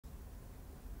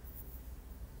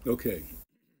Okay,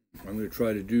 I'm going to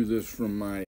try to do this from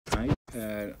my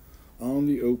iPad on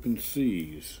the open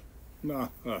seas.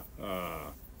 You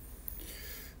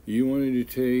wanted to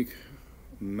take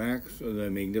Max the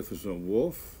Magnificent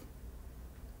Wolf.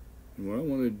 And what I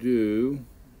want to do,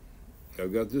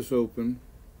 I've got this open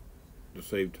to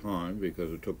save time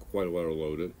because it took quite a while to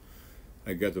load it.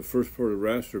 I got the first part of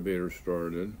Rasterbator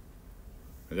started,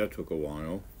 and that took a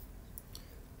while.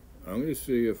 I'm going to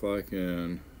see if I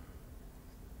can,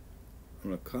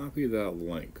 I'm going to copy that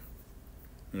link.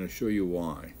 I'm going to show you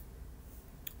why.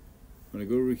 I'm going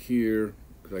to go over here,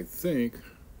 because I think,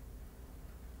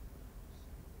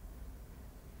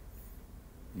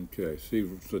 okay, see,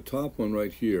 the top one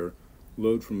right here,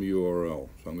 load from URL.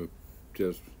 So I'm going to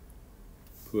just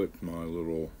put my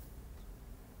little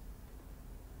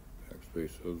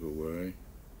backspace those away,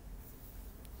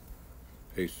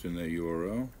 paste in that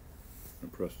URL,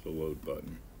 and press the load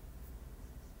button.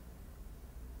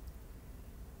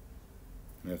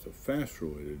 And that's a faster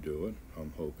way to do it,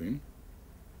 I'm hoping.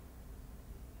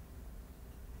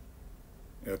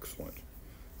 Excellent.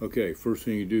 Okay, first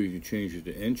thing you do is you change it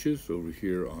to inches over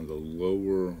here on the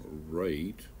lower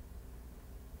right.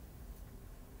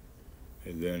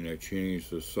 And then I change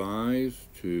the size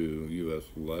to US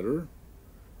letter.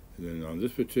 And then on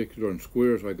this particular, on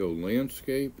squares, I go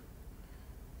landscape.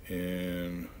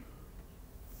 And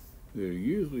they're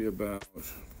usually about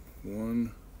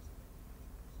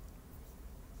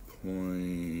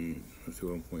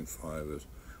 1.5 is.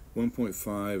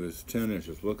 1.5 is 10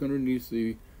 inches. Look underneath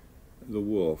the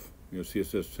wolf. You'll see it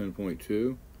says 10.2.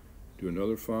 Do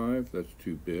another 5. That's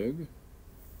too big.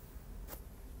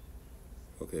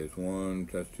 Okay, it's 1.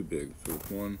 That's too big. So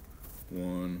it's 1,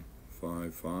 1,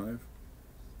 5, 5,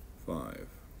 5.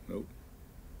 Nope.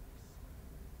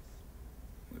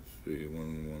 Let's see.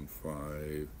 1, 1,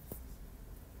 5,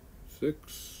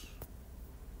 6,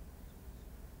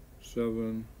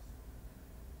 7.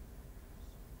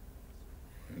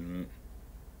 Wait a minute.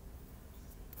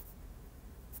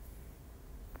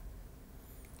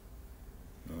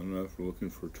 I'm not looking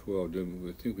for 12.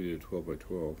 I think we did 12 by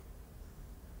 12.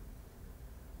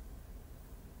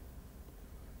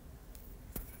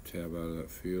 Tab out of that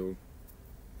field.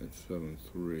 That's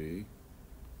 7.3.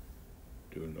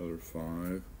 Do another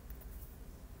 5.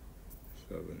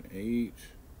 7.8.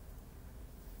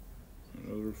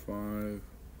 Another 5.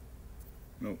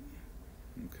 Nope.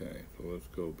 Okay, so let's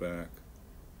go back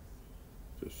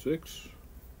to 6.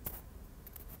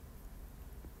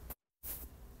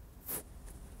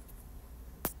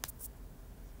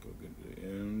 Go get to the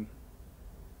end.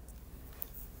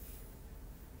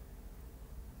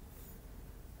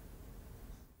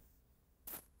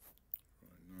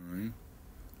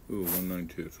 Ooh,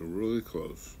 192, so really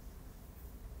close.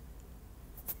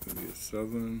 Maybe a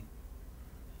 7.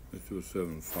 Let's do a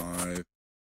 7.5.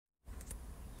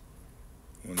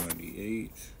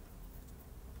 198.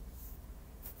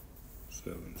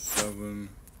 7.7.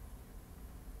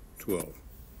 12.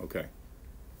 Okay.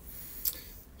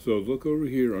 So look over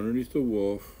here underneath the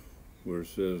wolf where it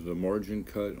says the margin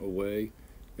cut away.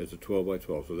 It's a 12 by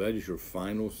 12. So that is your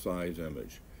final size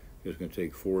image. It's going to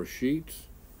take 4 sheets.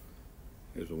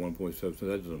 There's a 1.7, so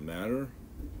that doesn't matter.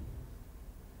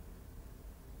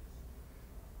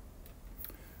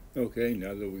 Okay,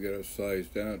 now that we got our size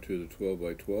down to the 12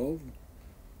 by 12,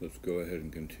 let's go ahead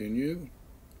and continue.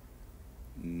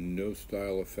 No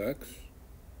style effects.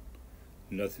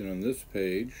 Nothing on this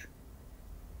page.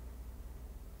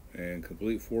 And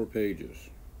complete 4 pages.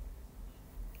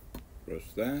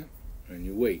 Press that, and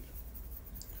you wait.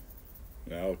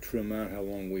 Now I'll trim out how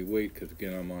long we wait because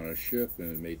again I'm on a ship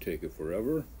and it may take it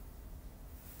forever.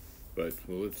 But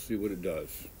well, let's see what it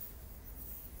does.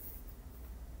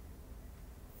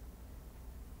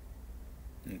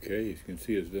 Okay, as you can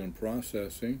see it's done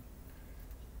processing.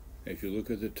 If you look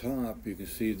at the top, you can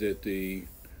see that the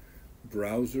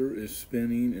browser is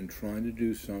spinning and trying to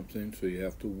do something, so you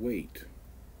have to wait.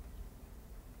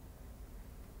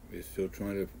 It's still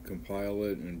trying to compile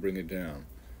it and bring it down.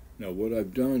 Now what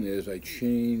I've done is I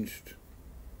changed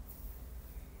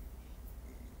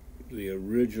the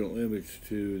original image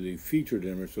to the featured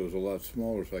image so it was a lot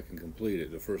smaller so I can complete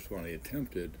it. The first one I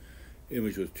attempted,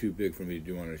 image was too big for me to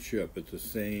do on a ship. It's the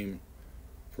same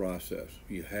process.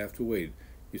 You have to wait.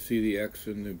 You see the X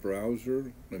in the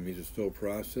browser? That means it's still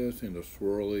processing. The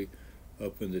swirly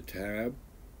up in the tab,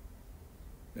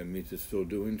 that means it's still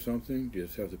doing something. You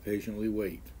just have to patiently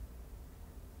wait.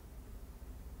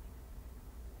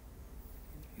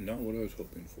 Not what I was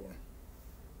hoping for.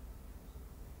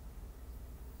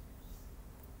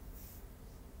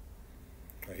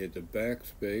 I hit the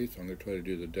backspace. I'm going to try to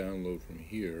do the download from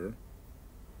here.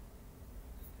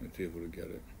 Let's see if we'll get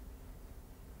it.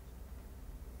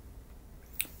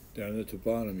 Down at the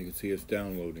bottom, you can see it's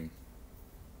downloading.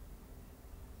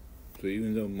 So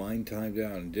even though mine timed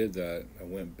out and did that, I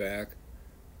went back,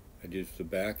 I did the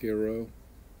back arrow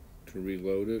to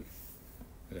reload it,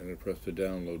 and then I pressed the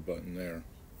download button there.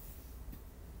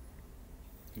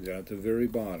 Down at the very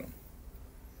bottom.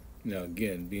 Now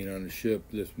again, being on the ship,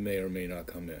 this may or may not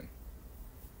come in.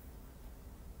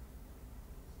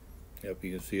 Yep,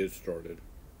 you can see it started.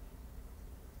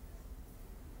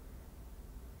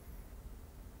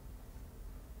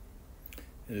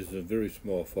 And this is a very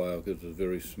small file because it's a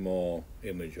very small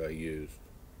image I used.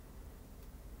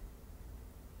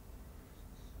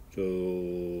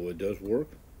 So it does work.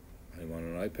 I'm on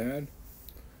an iPad.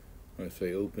 I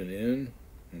say open in.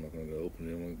 I'm not going to open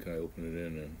it in. Can I open it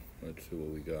in? And let's see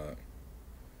what we got.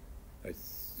 I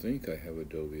think I have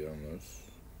Adobe on this.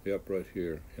 Yep, right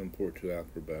here. Import to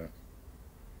Acrobat.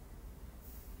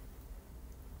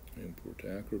 Import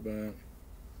to Acrobat.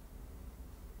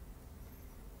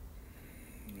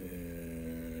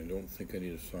 And I don't think I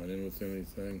need to sign in with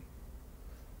anything.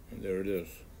 And there it is.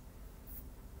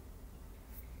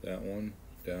 That one,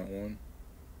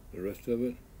 the rest of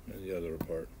it, and the other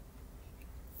part.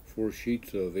 4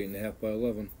 sheets of 8.5 by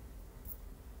 11.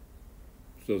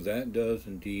 So that does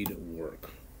indeed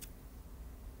work.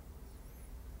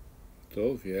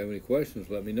 So if you have any questions,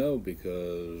 let me know,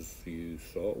 because you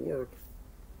saw it work.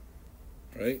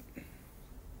 Right?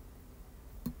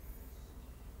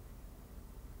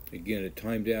 Again, it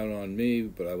timed out on me,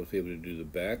 but I was able to do the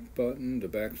back button. The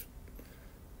back's,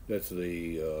 that's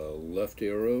the left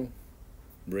arrow.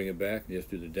 Bring it back and just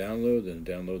do the download, then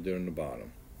download there in the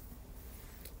bottom.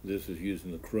 This is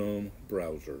using the Chrome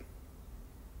browser.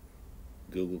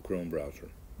 Google Chrome browser.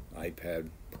 iPad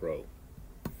Pro.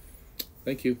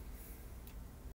 Thank you.